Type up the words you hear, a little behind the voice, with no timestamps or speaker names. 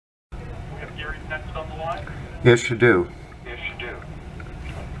Gary's next on the line? Yes, you do. Yes, you do.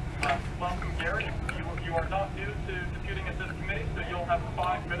 Welcome, Gary. You are not new to disputing at this committee, so you'll have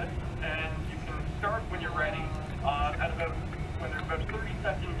 5 minutes, and you can start when you're ready. When there's about 30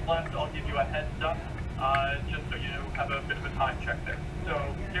 seconds left, I'll give you a heads up, just so you have a bit of a time check there. So,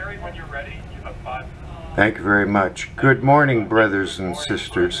 Gary, when you're ready, you have 5 minutes. Thank you very much. Good morning, brothers and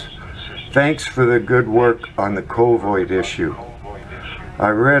sisters. Thanks for the good work on the COVID issue. I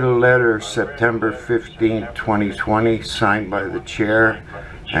read a letter September 15, 2020, signed by the Chair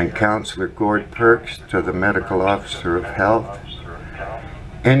and Councillor Gord Perks to the Medical Officer of Health.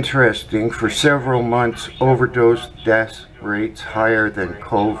 Interesting, for several months, overdose death rates higher than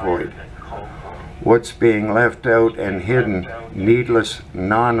COVID. What's being left out and hidden? Needless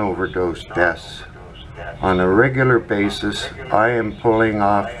non-overdose deaths. On a regular basis, I am pulling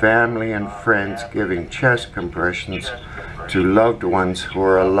off family and friends giving chest compressions to loved ones who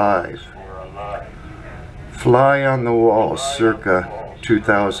are alive. Fly on the Wall, circa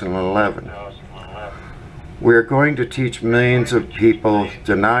 2011. We're going to teach millions of people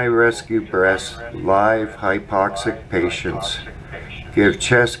deny rescue breaths, live hypoxic patients, give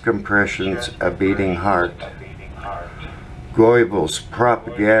chest compressions a beating heart. Goebbels,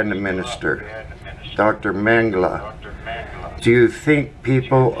 propaganda minister. Dr. Mengele, do you think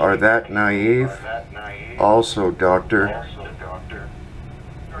people are that naive? Also, Doctor.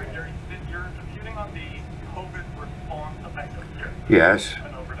 You're disputing on the COVID response effectiveness. Yes.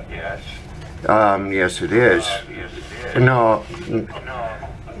 Yes, it is. No.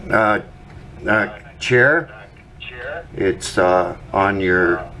 Chair, it's on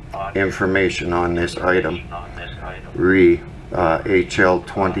your information on this item. HL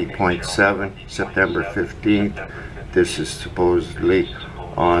 20.7, September 15th. This is supposedly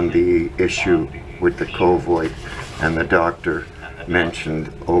on the issue with the COVID, and the doctor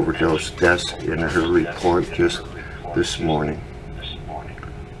mentioned overdose deaths in her report just this morning.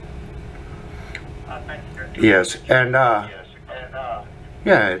 Yes, and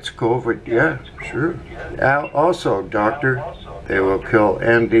yeah, it's COVID, yeah, sure. Also, doctor, they will kill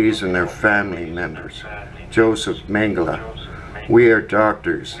MDs and their family members. Joseph Mengele, we are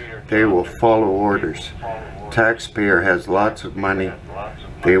doctors. They will follow orders. Taxpayer has lots of money.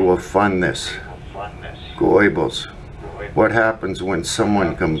 They will fund this. Goebbels, what happens when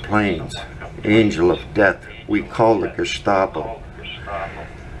someone complains? Angel of death, we call the Gestapo.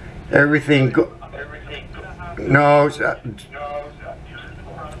 Everything no,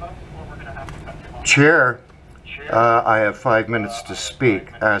 Chair, I have 5 minutes to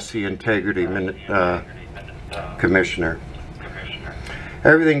speak. Ask the Integrity Commissioner.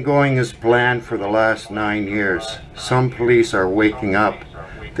 Everything going as planned for the last 9 years. Some police are waking up.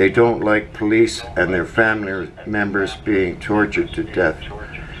 They don't like police and their family members being tortured to death.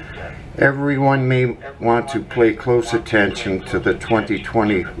 Everyone may want to pay close attention to the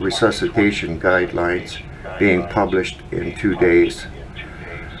 2020 resuscitation guidelines being published in 2 days.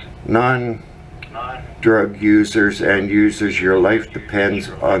 Non-drug users and users, your life depends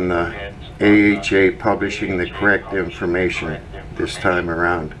on the AHA publishing the correct information this time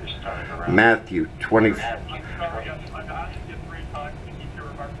around. Matthew 20.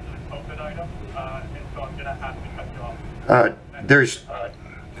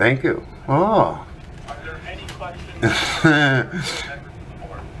 Thank you. Oh. Are there any questions?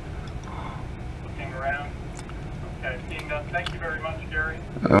 Looking around. Okay, seeing none. Thank you very much, Gary.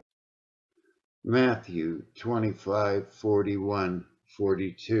 Matthew 25, 41,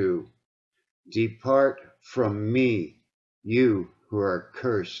 42. Depart from me, you who are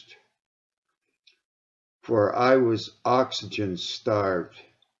cursed. For I was oxygen starved,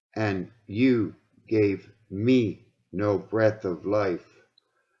 and you gave me no breath of life.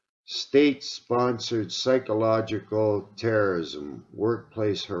 State-sponsored psychological terrorism,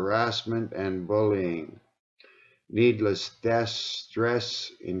 workplace harassment and bullying, needless deaths,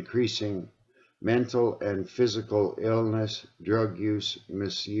 stress, increasing mental and physical illness, drug use,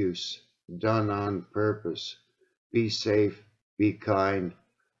 misuse, done on purpose. Be safe, be kind,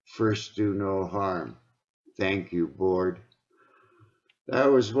 first do no harm. Thank you, Board.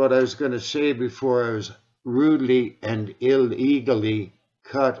 That was what I was going to say before I was rudely and illegally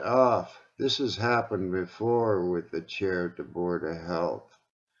cut off. This has happened before with the Chair of the Board of Health.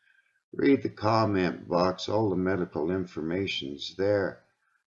 Read the comment box, all the medical information's there,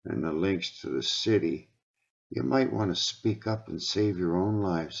 and the links to the city. You might want to speak up and save your own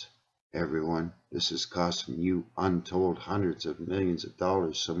lives, everyone. This is costing you untold hundreds of millions of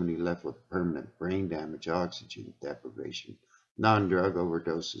dollars. So many left with permanent brain damage, oxygen deprivation, non-drug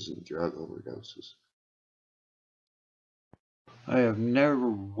overdoses, and drug overdoses. I have never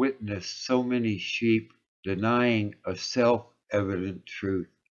witnessed so many sheep denying a self-evident truth.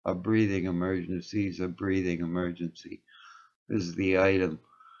 A breathing emergency is a breathing emergency. This is the item.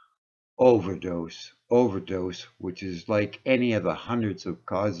 Overdose. Overdose, which is like any of the hundreds of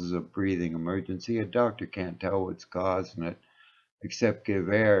causes of breathing emergency. A doctor can't tell what's causing it, except give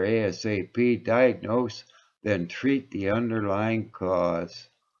air ASAP, diagnose, then treat the underlying cause.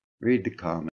 Read the comment.